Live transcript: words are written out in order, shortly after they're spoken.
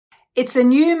It's a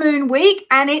new moon week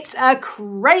and it's a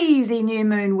crazy new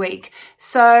moon week.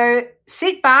 So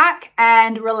sit back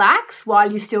and relax while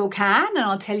you still can, and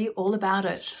I'll tell you all about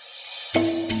it.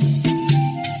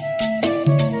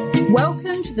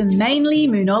 Welcome to the Mainly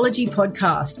Moonology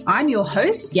podcast. I'm your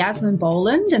host, Yasmin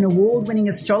Boland, an award-winning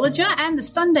astrologer and the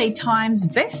Sunday Times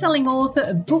best-selling author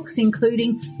of books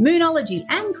including Moonology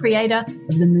and creator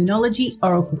of the Moonology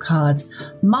Oracle cards.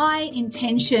 My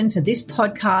intention for this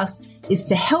podcast is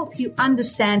to help you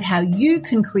understand how you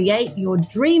can create your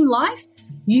dream life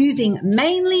using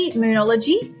mainly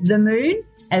Moonology, the moon,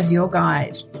 as your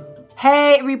guide.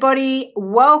 Hey everybody,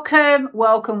 welcome to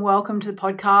the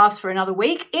podcast for another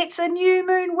week. It's a new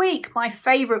moon week, my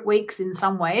favorite weeks in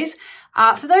some ways.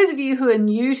 For those of you who are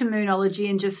new to Moonology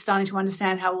and just starting to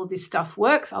understand how all this stuff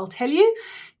works, I'll tell you,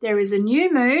 there is a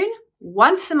new moon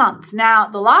once a month. Now,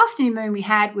 the last new moon we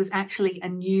had was actually a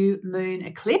new moon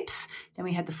eclipse. Then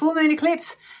we had the full moon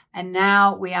eclipse, and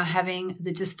now we are having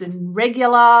just a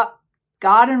regular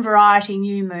garden variety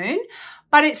new moon.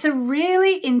 But it's a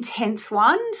really intense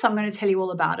one, so I'm going to tell you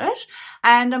all about it.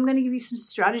 And I'm going to give you some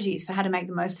strategies for how to make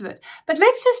the most of it. But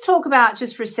let's just talk about,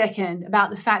 just for a second, about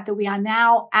the fact that we are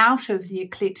now out of the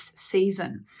eclipse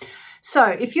season. So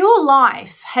if your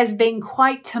life has been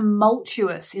quite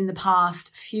tumultuous in the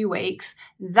past few weeks,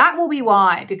 that will be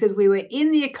why, because we were in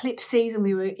the eclipse season,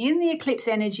 we were in the eclipse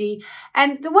energy.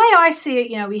 And the way I see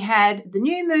it, we had the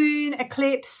new moon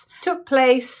eclipse took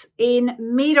place in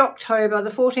mid-October,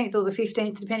 the 14th or the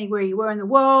 15th, depending where you were in the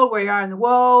world, where you are in the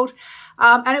world.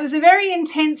 And it was a very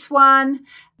intense one,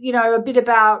 a bit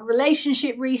about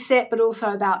relationship reset, but also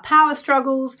about power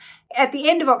struggles. At the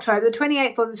end of October, the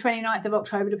 28th or the 29th of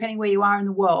October, depending where you are in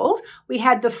the world, we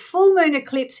had the full moon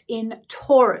eclipse in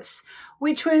Taurus,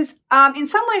 which was in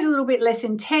some ways a little bit less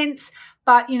intense.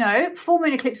 But, full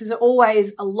moon eclipses are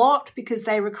always a lot because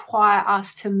they require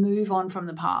us to move on from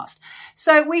the past.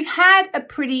 So we've had a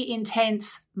pretty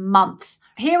intense month.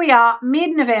 Here we are,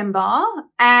 mid-November,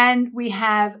 and we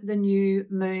have the new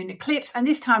moon eclipse. And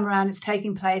this time around, it's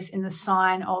taking place in the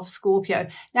sign of Scorpio.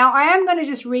 Now, I am going to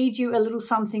just read you a little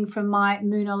something from my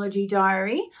Moonology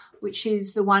diary, which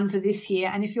is the one for this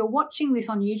year. And if you're watching this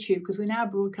on YouTube, because we're now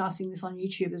broadcasting this on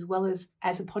YouTube as well as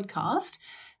a podcast,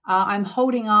 I'm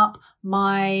holding up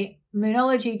my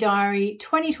Moonology Diary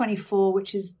 2024,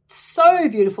 which is so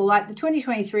beautiful. Like the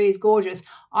 2023 is gorgeous.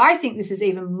 I think this is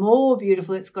even more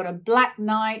beautiful. It's got a black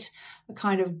night, a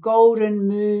kind of golden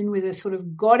moon with a sort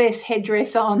of goddess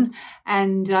headdress on,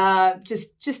 and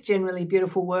just generally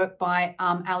beautiful work by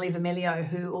Ali Vermilio,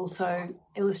 who also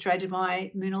illustrated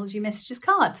my Moonology Messages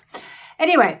cards.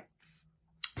 Anyway,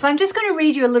 so I'm just going to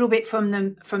read you a little bit from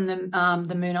the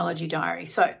Moonology Diary.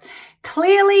 So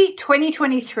clearly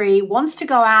 2023 wants to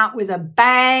go out with a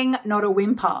bang, not a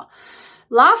whimper.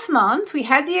 Last month we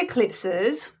had the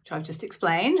eclipses, which I've just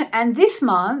explained, and this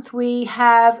month we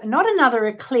have not another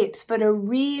eclipse, but a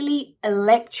really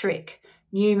electric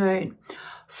new moon.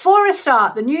 For a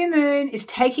start, the new moon is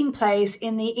taking place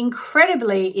in the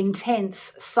incredibly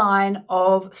intense sign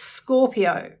of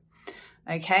Scorpio.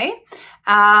 Okay,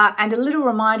 and a little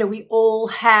reminder, we all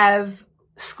have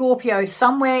Scorpio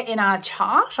somewhere in our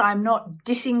chart. I'm not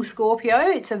dissing Scorpio.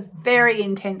 It's a very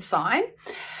intense sign.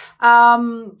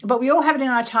 But we all have it in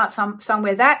our chart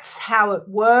somewhere. That's how it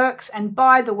works. And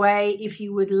by the way, if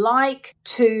you would like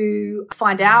to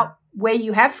find out where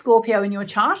you have Scorpio in your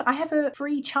chart, I have a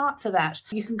free chart for that.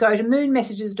 You can go to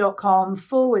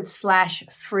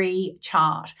moonmessages.com/free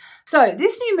chart. So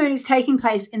this new moon is taking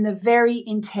place in the very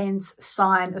intense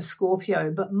sign of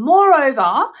Scorpio, but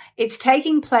moreover, it's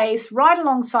taking place right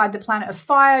alongside the planet of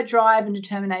fire, drive, and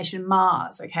determination,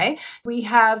 Mars, okay? We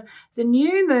have the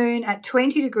new moon at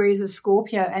 20 degrees of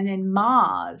Scorpio and then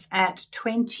Mars at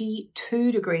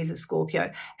 22 degrees of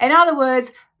Scorpio. In other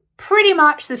words, pretty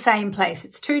much the same place.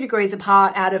 It's 2 degrees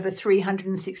apart out of a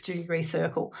 360-degree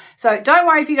circle. So don't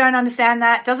worry if you don't understand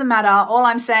that. Doesn't matter. All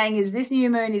I'm saying is this new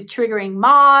moon is triggering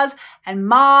Mars, and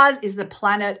Mars is the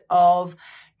planet of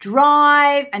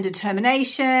drive and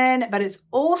determination, but it's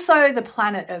also the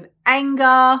planet of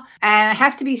anger. And it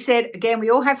has to be said, again,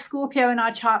 we all have Scorpio in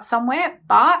our chart somewhere,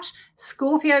 but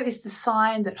Scorpio is the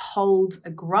sign that holds a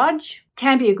grudge.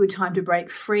 Can be a good time to break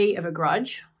free of a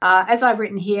grudge. As I've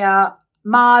written here,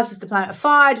 Mars is the planet of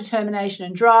fire, determination,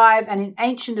 and drive, and in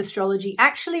ancient astrology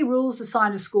actually rules the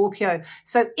sign of Scorpio.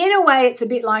 So in a way, it's a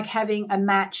bit like having a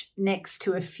match next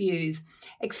to a fuse.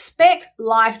 Expect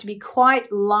life to be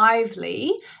quite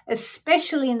lively,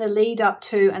 especially in the lead up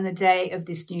to and the day of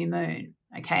this new moon.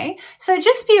 Okay, so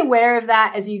just be aware of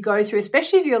that as you go through,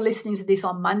 especially if you're listening to this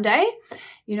on Monday.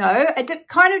 It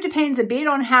kind of depends a bit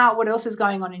on what else is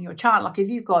going on in your chart. Like if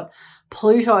you've got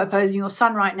Pluto opposing your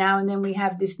sun right now, and then we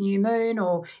have this new moon,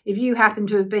 or if you happen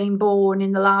to have been born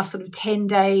in the last sort of 10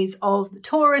 days of the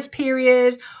Taurus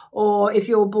period, or if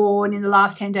you're born in the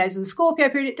last 10 days of the Scorpio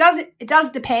period, it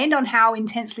does depend on how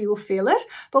intensely you'll feel it,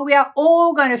 but we are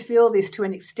all going to feel this to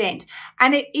an extent.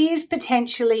 And it is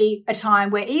potentially a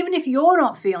time where even if you're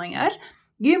not feeling it,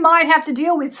 you might have to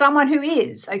deal with someone who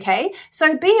is, okay?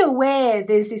 So be aware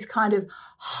there's this kind of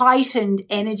heightened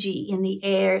energy in the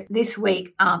air this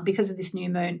week because of this new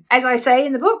moon. As I say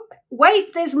in the book,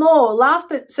 wait, there's more. Last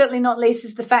but certainly not least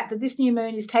is the fact that this new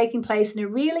moon is taking place in a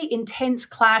really intense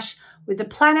clash with the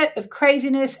planet of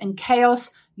craziness and chaos,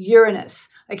 Uranus,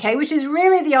 okay, which is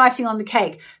really the icing on the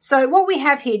cake. So what we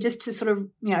have here, just to sort of,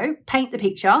 paint the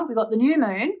picture, we've got the new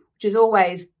moon, which is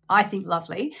always, I think,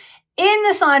 lovely, in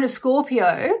the sign of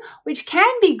Scorpio, which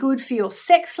can be good for your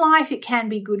sex life, it can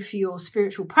be good for your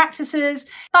spiritual practices,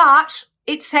 but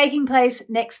it's taking place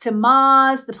next to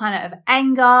Mars, the planet of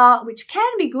anger, which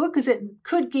can be good because it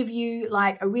could give you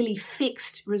like a really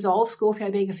fixed resolve, Scorpio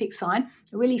being a fixed sign,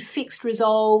 a really fixed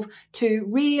resolve to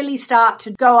really start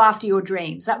to go after your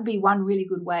dreams. That would be one really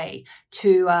good way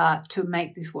to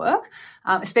make this work,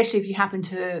 especially if you happen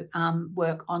to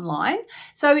work online.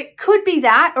 So it could be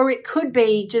that, or it could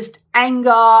be just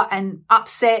anger and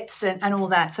upsets and all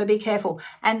that. So be careful.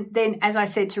 And then, as I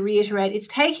said, to reiterate, it's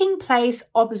taking place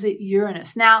opposite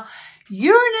Uranus. Now,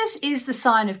 Uranus is the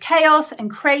sign of chaos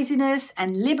and craziness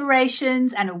and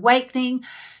liberations and awakening.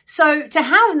 So to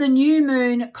have the new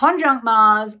moon conjunct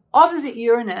Mars opposite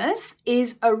Uranus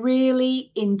is a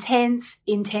really intense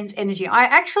energy. I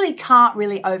actually can't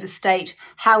really overstate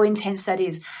how intense that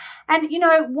is. And,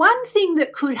 one thing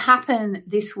that could happen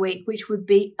this week, which would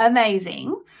be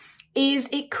amazing, is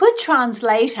it could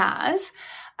translate as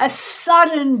a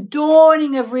sudden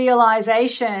dawning of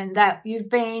realization that you've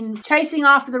been chasing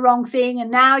after the wrong thing, and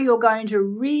now you're going to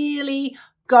really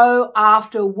go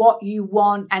after what you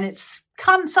want, and it's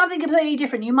something completely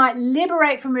different. You might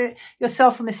liberate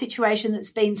yourself from a situation that's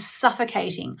been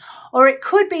suffocating. Or it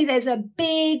could be there's a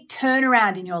big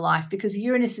turnaround in your life, because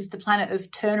Uranus is the planet of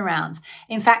turnarounds.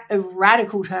 In fact, of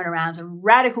radical turnarounds and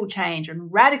radical change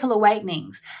and radical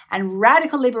awakenings and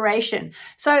radical liberation.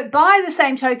 So by the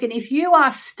same token, if you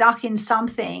are stuck in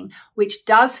something which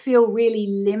does feel really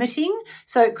limiting,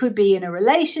 so it could be in a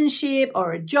relationship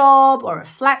or a job or a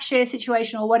flat share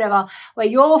situation or whatever, where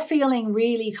you're feeling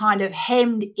really kind of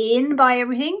hemmed in by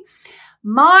everything,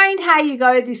 mind how you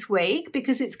go this week,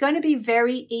 because it's going to be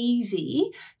very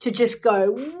easy to just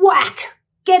go whack,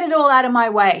 get it all out of my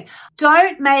way.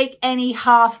 Don't make any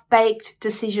half-baked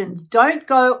decisions. Don't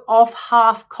go off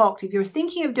half-cocked. If you're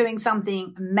thinking of doing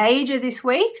something major this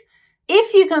week,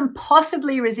 if you can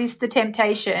possibly resist the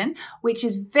temptation, which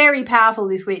is very powerful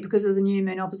this week because of the new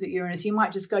moon opposite Uranus, you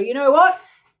might just go, you know what?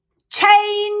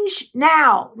 Change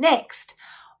now, next.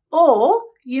 Or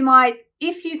you might,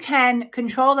 if you can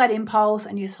control that impulse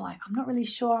and you're like, I'm not really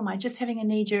sure, am I just having a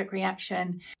knee-jerk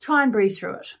reaction? Try and breathe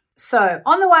through it. So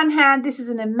on the one hand, this is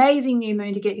an amazing new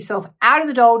moon to get yourself out of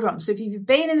the doldrums. So if you've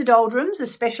been in the doldrums,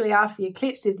 especially after the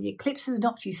eclipse, if the eclipse has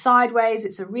knocked you sideways,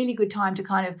 it's a really good time to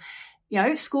kind of,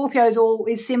 Scorpio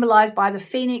is symbolized by the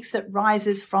phoenix that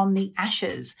rises from the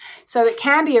ashes. So it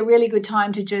can be a really good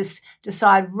time to just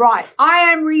decide, right,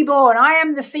 I am reborn. I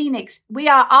am the phoenix. We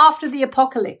are after the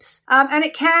apocalypse. And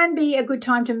it can be a good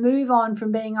time to move on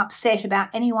from being upset about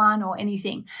anyone or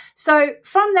anything. So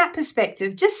from that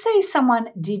perspective, just say someone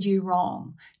did you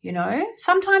wrong.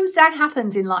 Sometimes that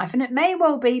happens in life, and it may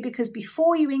well be because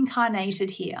before you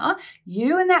incarnated here,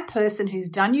 you and that person who's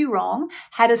done you wrong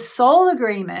had a soul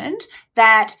agreement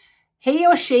that he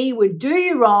or she would do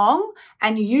you wrong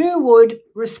and you would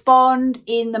respond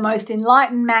in the most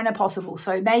enlightened manner possible.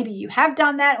 So maybe you have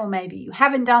done that, or maybe you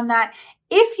haven't done that.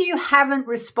 If you haven't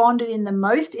responded in the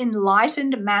most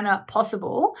enlightened manner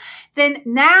possible, then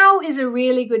now is a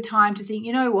really good time to think,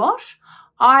 you know what?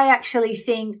 I actually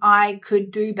think I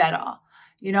could do better.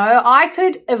 I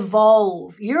could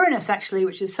evolve. Uranus, actually,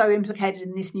 which is so implicated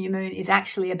in this new moon, is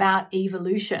actually about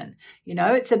evolution.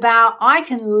 It's about, I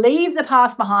can leave the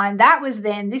past behind. That was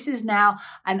then, this is now,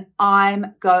 and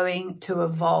I'm going to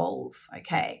evolve.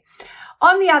 Okay.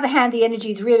 On the other hand, the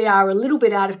energies really are a little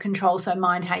bit out of control, so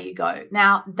mind how you go.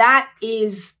 Now, that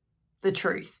is the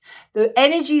truth. The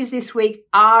energies this week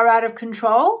are out of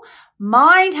control.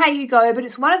 Mind how you go, but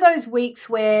it's one of those weeks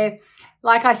where,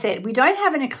 like I said, we don't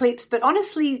have an eclipse, but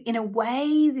honestly, in a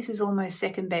way, this is almost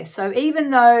second best. So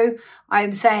even though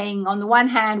I'm saying on the one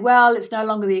hand, well, it's no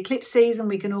longer the eclipse season,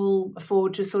 we can all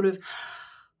afford to sort of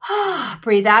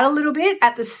Breathe out a little bit.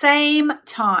 At the same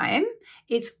time,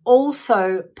 it's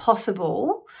also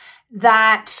possible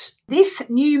that this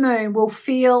new moon will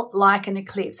feel like an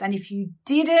eclipse. And if you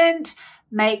didn't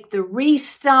make the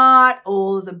restart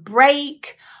or the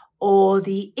break or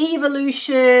the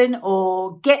evolution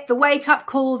or get the wake-up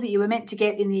call that you were meant to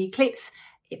get in the eclipse,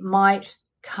 it might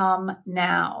come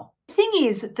now. The thing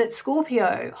is that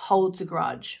Scorpio holds a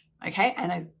grudge, okay?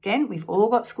 And again, we've all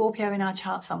got Scorpio in our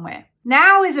chart somewhere.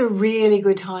 Now is a really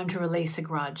good time to release a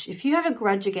grudge. If you have a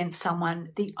grudge against someone,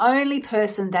 the only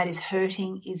person that is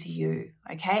hurting is you,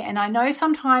 okay? And I know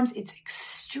sometimes it's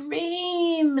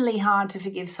extremely hard to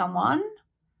forgive someone,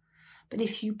 but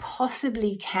if you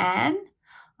possibly can,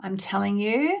 I'm telling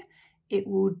you, it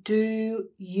will do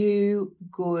you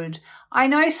good. I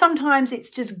know sometimes it's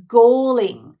just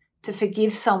galling to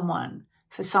forgive someone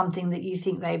for something that you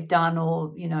think they've done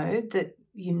or, that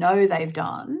they've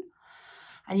done.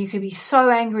 And you can be so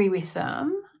angry with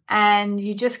them and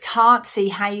you just can't see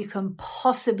how you can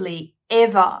possibly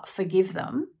ever forgive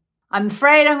them. I'm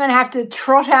afraid I'm going to have to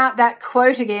trot out that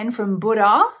quote again from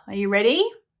Buddha. Are you ready?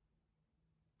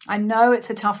 I know it's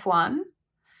a tough one,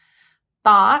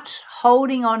 but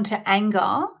holding on to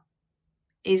anger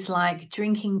is like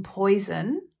drinking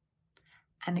poison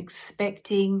and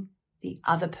expecting the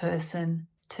other person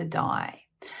to die.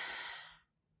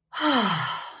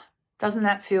 Doesn't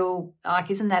that feel like,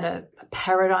 isn't that a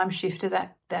paradigm shifter,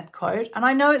 that quote? And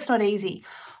I know it's not easy,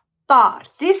 but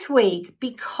this week,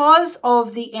 because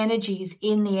of the energies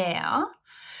in the air,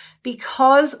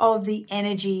 because of the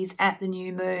energies at the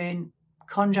new moon,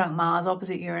 conjunct Mars,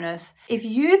 opposite Uranus, if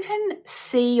you can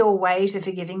see your way to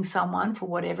forgiving someone for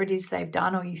whatever it is they've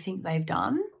done or you think they've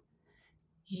done,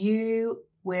 you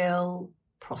will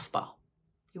prosper.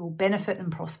 You will benefit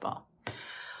and prosper.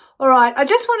 All right, I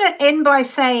just want to end by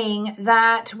saying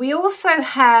that we also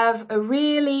have a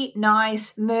really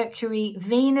nice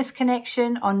Mercury-Venus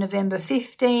connection on November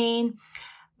 15,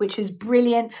 which is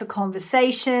brilliant for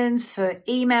conversations, for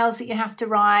emails that you have to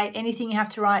write, anything you have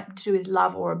to write to do with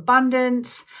love or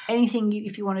abundance, anything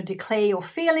if you want to declare your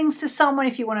feelings to someone,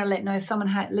 if you want to let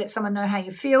someone know how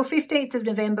you feel. 15th of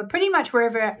November, pretty much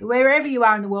wherever you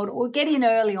are in the world, or get in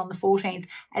early on the 14th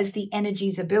as the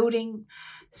energies are building.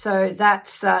 So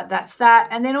that's that.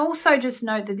 And then also just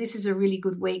note that this is a really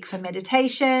good week for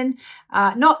meditation,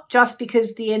 not just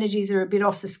because the energies are a bit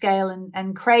off the scale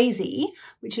and crazy,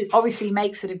 which obviously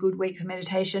makes it a good week for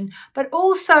meditation, but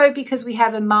also because we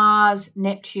have a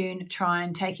Mars-Neptune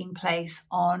trine taking place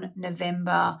on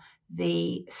November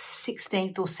the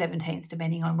 16th or 17th,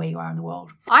 depending on where you are in the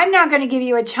world. I'm now going to give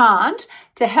you a chant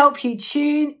to help you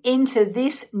tune into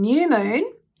this new moon,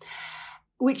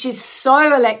 which is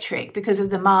so electric because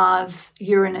of the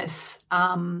Mars-Uranus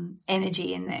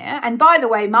energy in there. And by the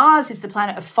way, Mars is the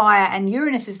planet of fire and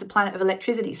Uranus is the planet of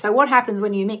electricity. So what happens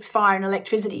when you mix fire and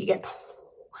electricity? You get,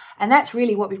 and that's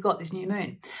really what we've got this new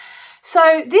moon.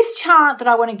 So this chant that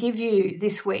I want to give you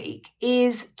this week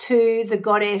is to the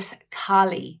goddess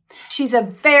Kali. She's a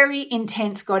very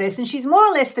intense goddess and she's more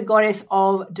or less the goddess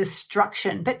of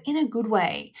destruction, but in a good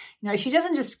way. She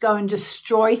doesn't just go and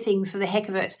destroy things for the heck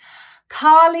of it.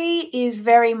 Kali is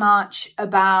very much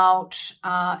about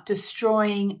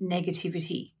destroying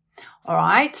negativity, all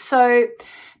right? So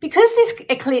because this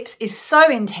eclipse is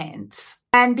so intense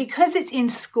and because it's in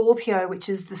Scorpio, which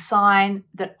is the sign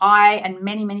that I and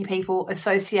many, many people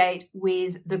associate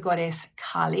with the goddess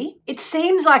Kali, it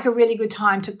seems like a really good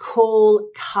time to call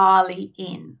Kali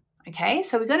in. Okay,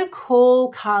 so we're going to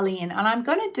call Kali in, and I'm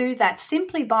going to do that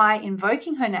simply by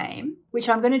invoking her name, which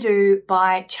I'm going to do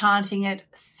by chanting it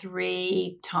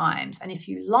 3 times. And if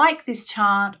you like this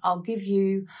chant, I'll give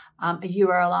you a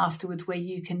URL afterwards where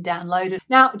you can download it.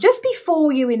 Now, just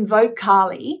before you invoke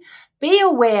Kali, be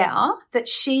aware that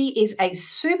she is a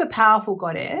super powerful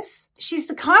goddess. She's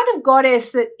the kind of goddess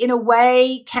that in a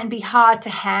way can be hard to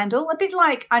handle, a bit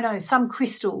like, I know, some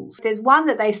crystals. There's one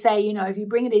that they say, if you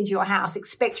bring it into your house,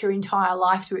 expect your entire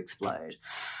life to explode.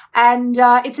 And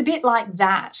it's a bit like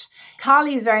that.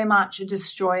 Kali is very much a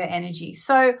destroyer energy.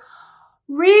 So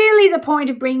really the point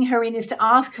of bringing her in is to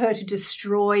ask her to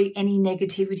destroy any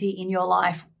negativity in your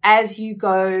life as you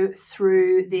go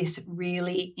through this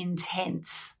really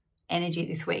intense energy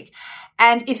this week.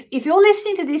 And if you're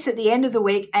listening to this at the end of the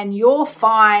week and you're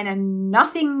fine and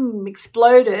nothing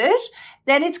exploded,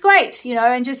 then it's great,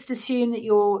 and just assume that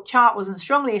your chart wasn't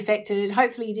strongly affected.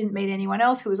 Hopefully you didn't meet anyone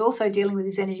else who was also dealing with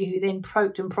this energy who then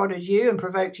poked and prodded you and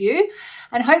provoked you.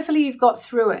 And hopefully you've got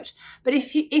through it. But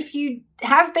if you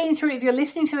have been through it, if you're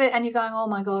listening to it and you're going, oh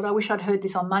my God, I wish I'd heard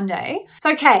this on Monday, it's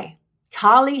okay.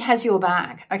 Kali has your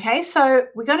back. Okay, so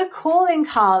we're going to call in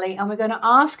Kali and we're going to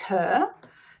ask her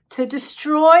to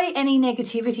destroy any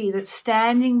negativity that's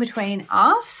standing between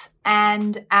us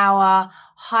and our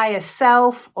higher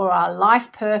self or our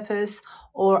life purpose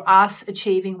or us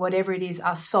achieving whatever it is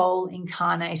our soul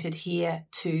incarnated here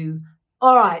to.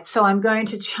 All right, so I'm going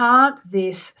to chant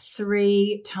this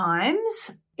 3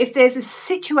 times. If there's a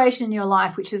situation in your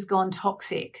life which has gone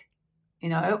toxic,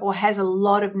 or has a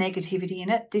lot of negativity in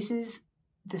it, this is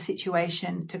the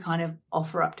situation to kind of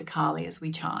offer up to Kali as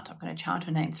we chant. I'm going to chant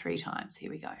her name 3 times. Here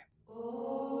we go.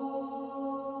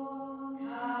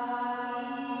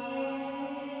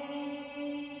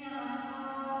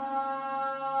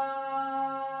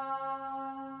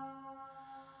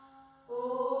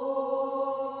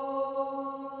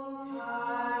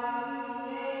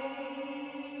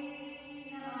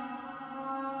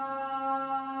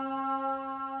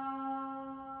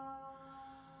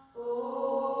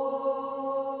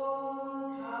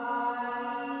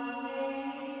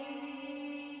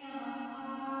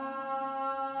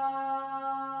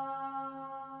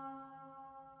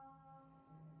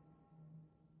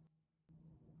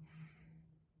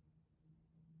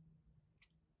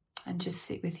 And just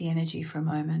sit with the energy for a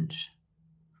moment.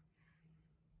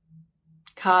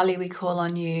 Kali, we call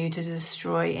on you to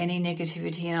destroy any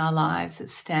negativity in our lives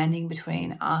that's standing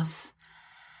between us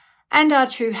and our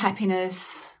true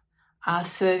happiness, our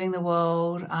serving the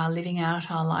world, our living out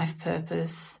our life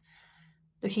purpose,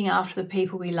 looking after the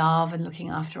people we love and looking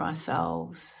after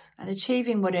ourselves and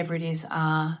achieving whatever it is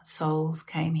our souls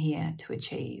came here to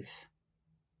achieve.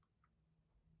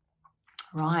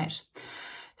 Right.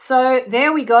 So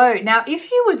there we go. Now, if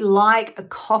you would like a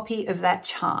copy of that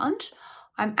chant,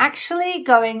 I'm actually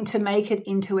going to make it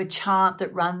into a chant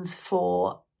that runs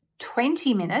for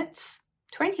 20 minutes.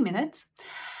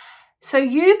 So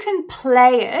you can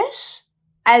play it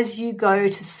as you go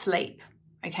to sleep.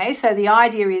 Okay, so the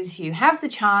idea is you have the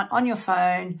chant on your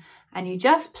phone and you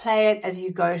just play it as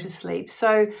you go to sleep.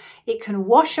 So it can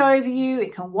wash over you,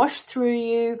 it can wash through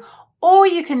you, or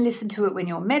you can listen to it when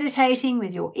you're meditating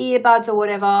with your earbuds or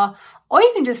whatever, or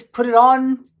you can just put it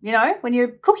on, when you're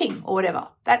cooking or whatever.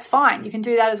 That's fine. You can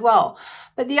do that as well.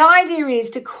 But the idea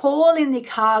is to call in the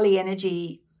Kali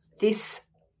energy this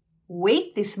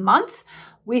week, this month,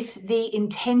 with the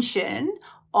intention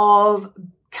of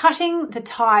cutting the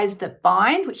ties that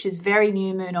bind, which is very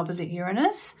new moon opposite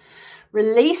Uranus,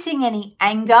 releasing any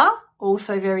anger,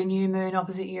 also very new moon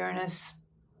opposite Uranus,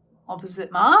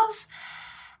 opposite Mars,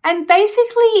 and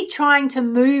basically trying to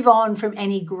move on from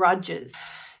any grudges.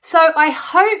 So I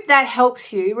hope that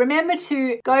helps you. Remember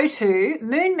to go to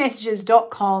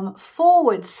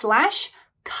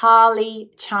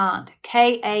moonmessages.com/Kali chant,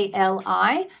 Kali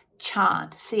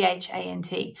chant,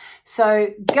 CHANT.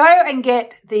 So go and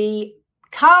get the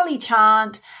Kali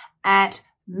chant at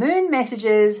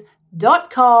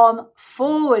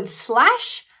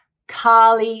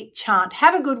moonmessages.com/Kali chant.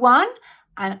 Have a good one,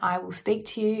 and I will speak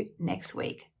to you next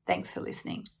week. Thanks for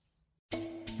listening.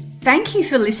 Thank you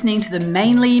for listening to the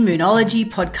Mainly Moonology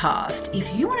podcast.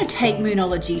 If you want to take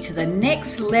Moonology to the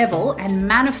next level and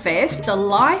manifest the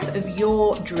life of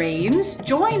your dreams,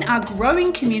 join our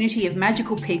growing community of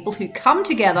magical people who come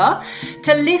together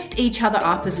to lift each other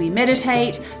up as we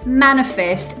meditate,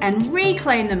 manifest, and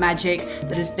reclaim the magic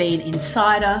that has been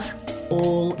inside us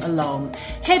all along.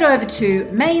 Head over to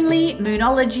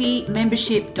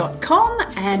mainlymoonologymembership.com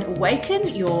and awaken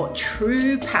your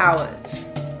true powers.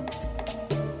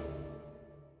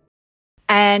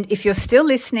 And if you're still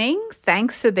listening,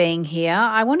 thanks for being here.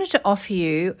 I wanted to offer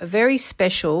you a very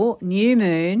special new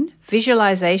moon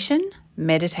visualization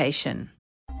meditation.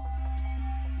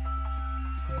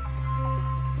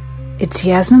 It's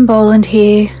Yasmin Boland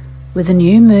here with a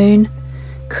new moon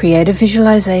creative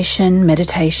visualization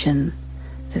meditation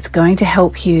that's going to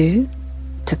help you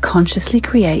to consciously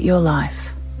create your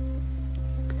life.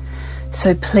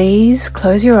 So please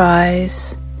close your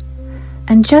eyes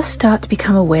and just start to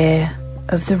become aware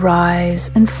of the rise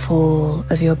and fall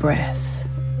of your breath.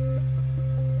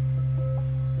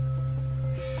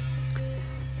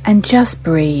 And just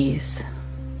breathe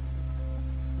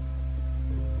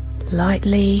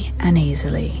lightly and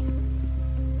easily.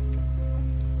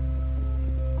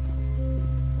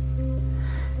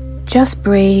 Just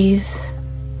breathe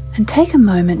and take a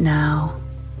moment now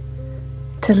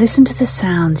to listen to the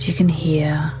sounds you can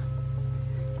hear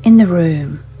in the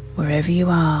room, wherever you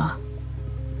are.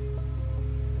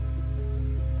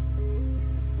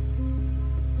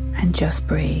 And just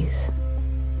breathe.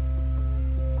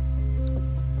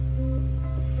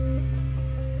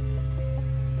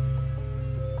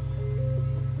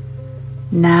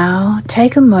 Now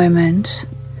take a moment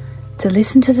to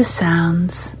listen to the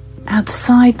sounds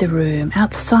outside the room,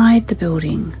 outside the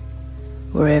building,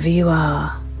 wherever you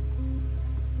are.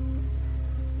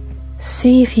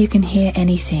 See if you can hear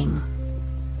anything.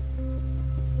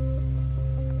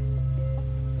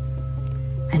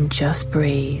 And just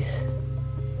breathe.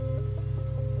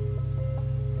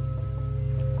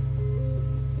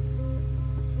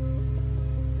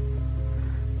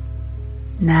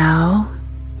 Now,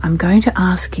 I'm going to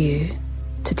ask you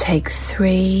to take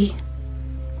 3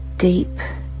 deep,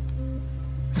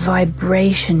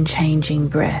 vibration-changing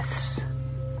breaths.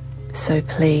 So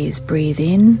please breathe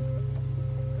in,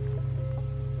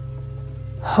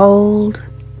 hold,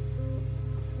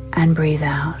 and breathe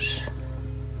out.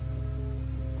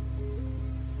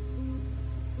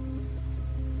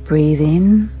 Breathe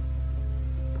in,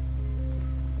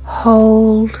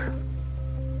 hold,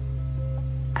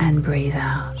 and breathe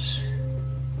out.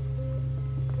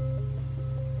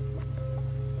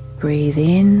 Breathe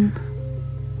in,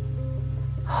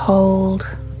 hold,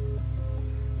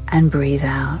 and breathe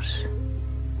out.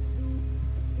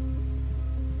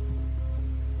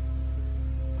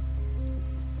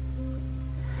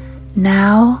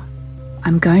 Now,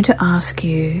 I'm going to ask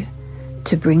you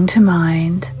to bring to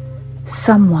mind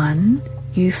someone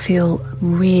you feel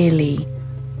really,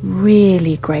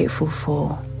 really grateful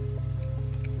for.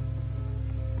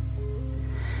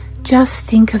 Just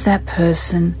think of that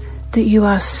person that you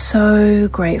are so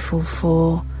grateful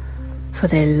for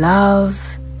their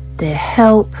love, their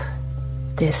help,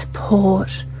 their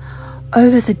support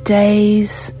over the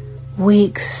days,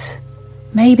 weeks,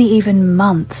 maybe even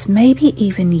months, maybe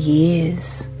even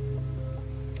years.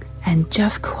 And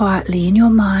just quietly in your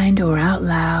mind or out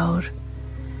loud,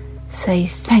 say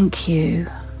thank you,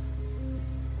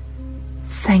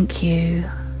 thank you,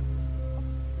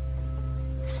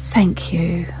 thank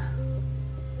you.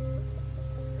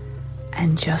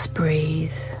 And just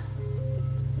breathe.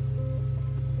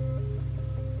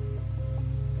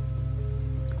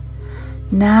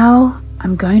 Now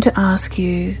I'm going to ask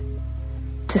you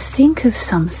to think of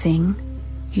something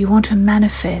you want to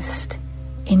manifest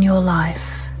in your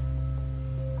life.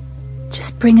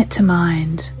 Just bring it to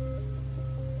mind.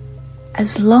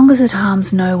 As long as it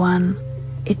harms no one,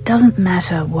 it doesn't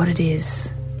matter what it is.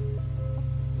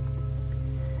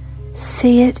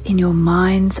 See it in your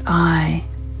mind's eye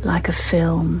like a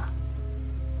film.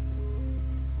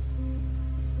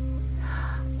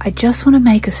 I just want to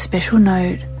make a special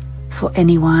note for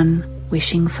anyone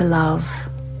wishing for love.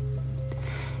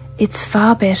 It's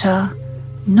far better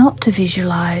not to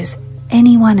visualize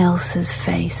anyone else's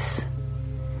face.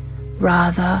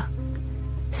 Rather,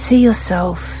 see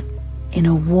yourself in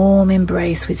a warm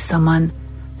embrace with someone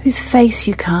whose face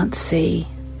you can't see.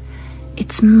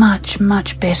 It's much,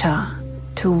 much better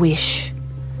to wish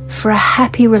for a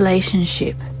happy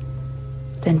relationship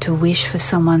than to wish for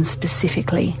someone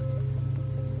specifically.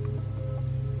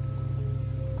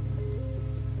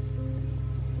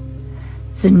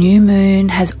 The new moon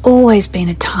has always been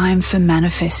a time for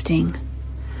manifesting.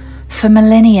 For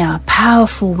millennia,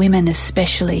 powerful women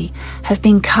especially have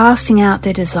been casting out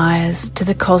their desires to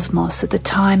the cosmos at the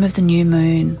time of the new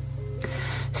moon.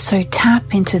 So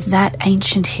tap into that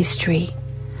ancient history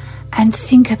and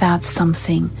think about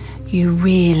something you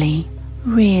really,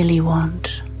 really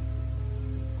want.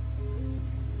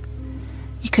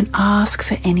 You can ask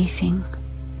for anything.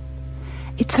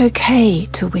 It's okay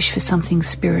to wish for something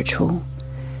spiritual,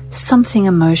 something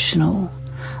emotional,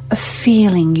 a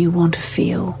feeling you want to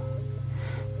feel.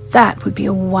 That would be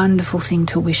a wonderful thing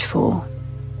to wish for.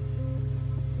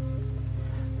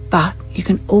 But you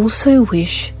can also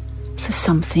wish for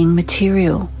something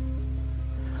material.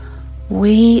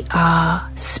 We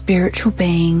are spiritual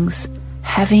beings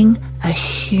having a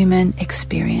human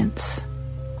experience.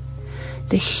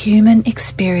 The human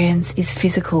experience is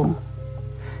physical,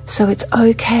 so it's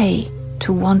okay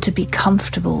to want to be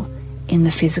comfortable in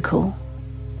the physical.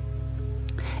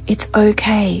 It's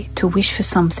okay to wish for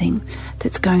something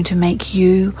that's going to make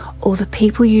you or the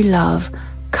people you love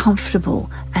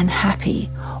comfortable and happy,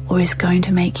 or is going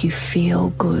to make you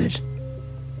feel good,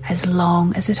 as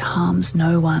long as it harms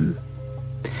no one.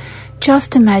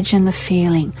 Just imagine the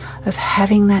feeling of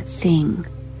having that thing.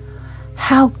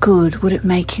 How good would it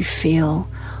make you feel?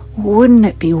 Wouldn't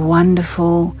it be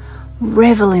wonderful?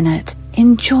 Revel in it.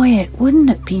 Enjoy it. Wouldn't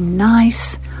it be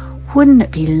nice? Wouldn't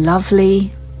it be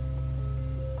lovely?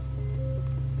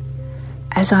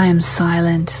 As I am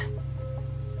silent,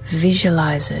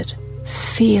 visualize it.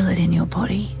 Feel it in your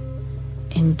body.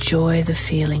 Enjoy the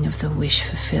feeling of the wish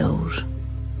fulfilled.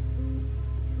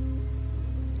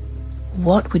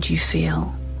 What would you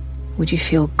feel? Would you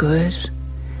feel good?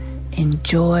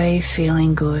 Enjoy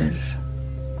feeling good.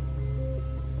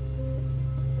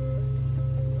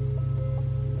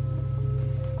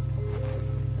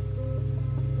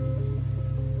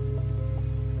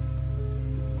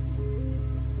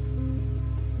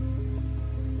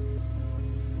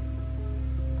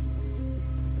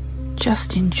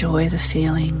 just enjoy the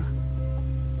feeling.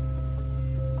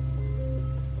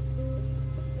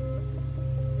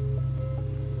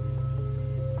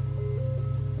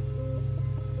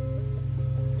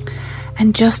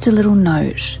 And just a little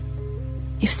note,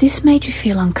 if this made you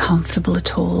feel uncomfortable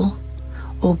at all,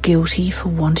 or guilty for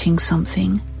wanting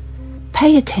something,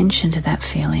 pay attention to that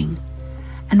feeling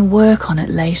and work on it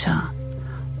later.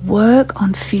 Work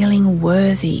on feeling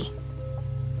worthy.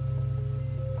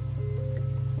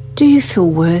 Do you feel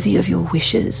worthy of your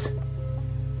wishes?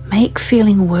 Make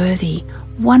feeling worthy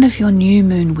one of your new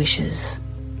moon wishes.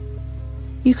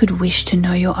 You could wish to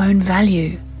know your own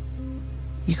value.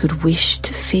 You could wish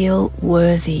to feel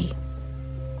worthy.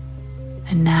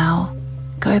 And now,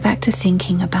 go back to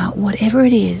thinking about whatever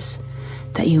it is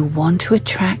that you want to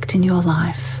attract in your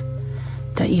life,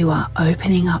 that you are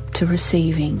opening up to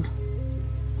receiving,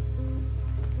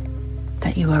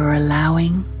 that you are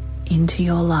allowing into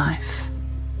your life.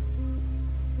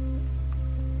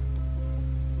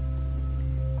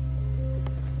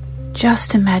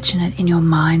 Just imagine it in your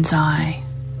mind's eye,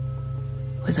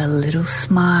 with a little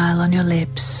smile on your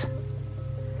lips,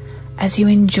 as you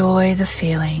enjoy the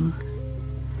feeling,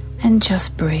 and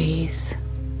just breathe.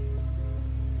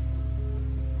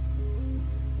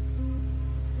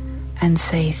 And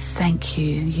say, thank you,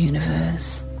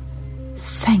 universe.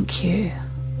 Thank you.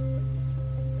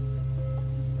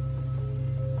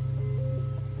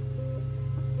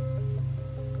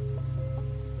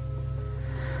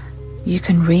 You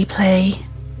can replay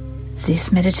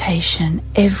this meditation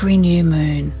every new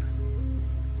moon.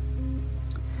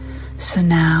 So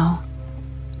now,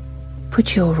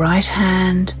 put your right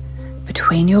hand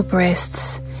between your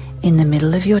breasts in the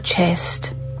middle of your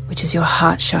chest, which is your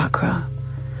heart chakra.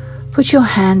 Put your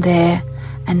hand there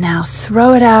and now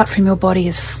throw it out from your body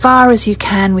as far as you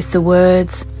can with the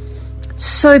words,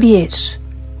 "So be it.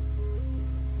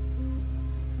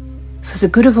 For the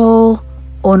good of all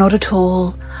or not at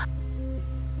all,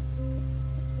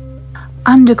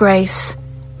 under grace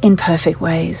in perfect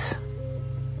ways."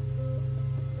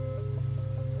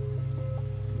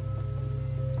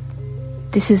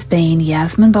 This has been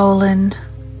Yasmin Boland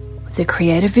with the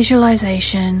Creative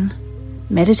Visualization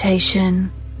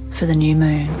Meditation for the New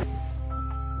Moon.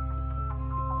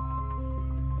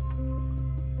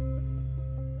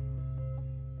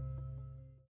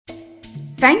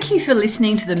 Thank you for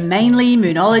listening to the Mainly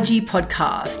Moonology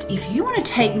podcast. If you want to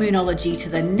take Moonology to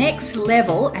the next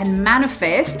level and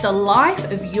manifest the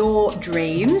life of your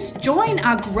dreams, join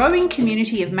our growing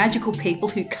community of magical people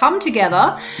who come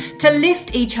together to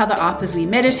lift each other up as we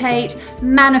meditate,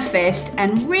 manifest,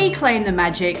 and reclaim the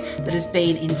magic that has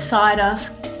been inside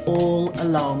us all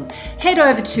along. Head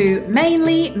over to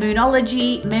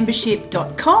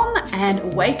mainlymoonologymembership.com and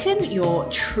awaken your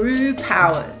true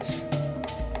powers.